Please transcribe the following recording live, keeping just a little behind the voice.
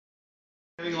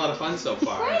Having a lot of fun so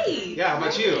far. Great. Yeah, how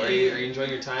about you? Are you enjoying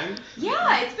your time?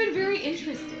 Yeah, it's been very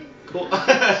interesting. Cool.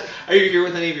 Are you here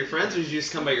with any of your friends, or did you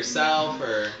just come by yourself,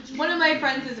 or? One of my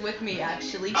friends is with me,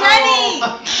 actually. Jenny!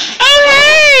 Oh,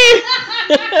 hey!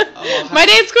 Oh, My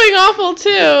date's going awful,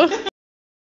 too.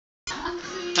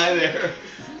 Hi there.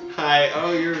 Hi.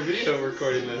 Oh, you're video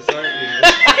recording this, aren't you?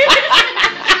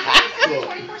 Cool.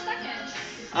 24 seconds.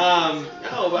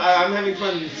 No, I'm having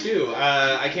fun too.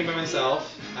 I came by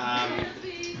myself.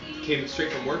 Came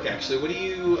straight from work actually. What do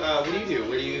you do?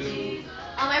 Where do you?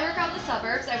 I work out in the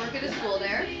suburbs. I work at a school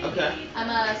there. Okay. I'm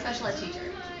a special ed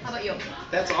teacher. How about you?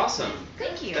 That's awesome.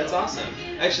 Thank you. That's awesome.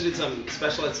 I actually did some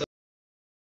special ed stuff.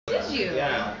 Did you?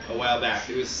 Yeah, a while back.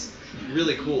 It was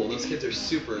really cool. Those kids are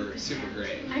super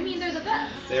great. I mean, they're the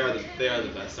best. They are the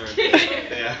best, aren't they?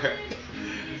 They are.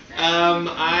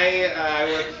 I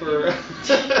work for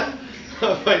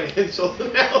a financial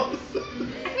analysis.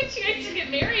 I wish you guys to get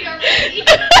married already.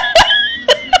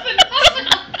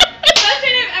 Phenomenal. Best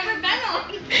date I've ever been on.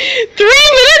 3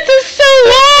 minutes is so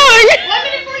long! 1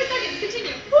 minute 40 seconds.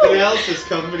 Continue. Analysis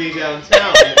company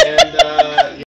downtown, and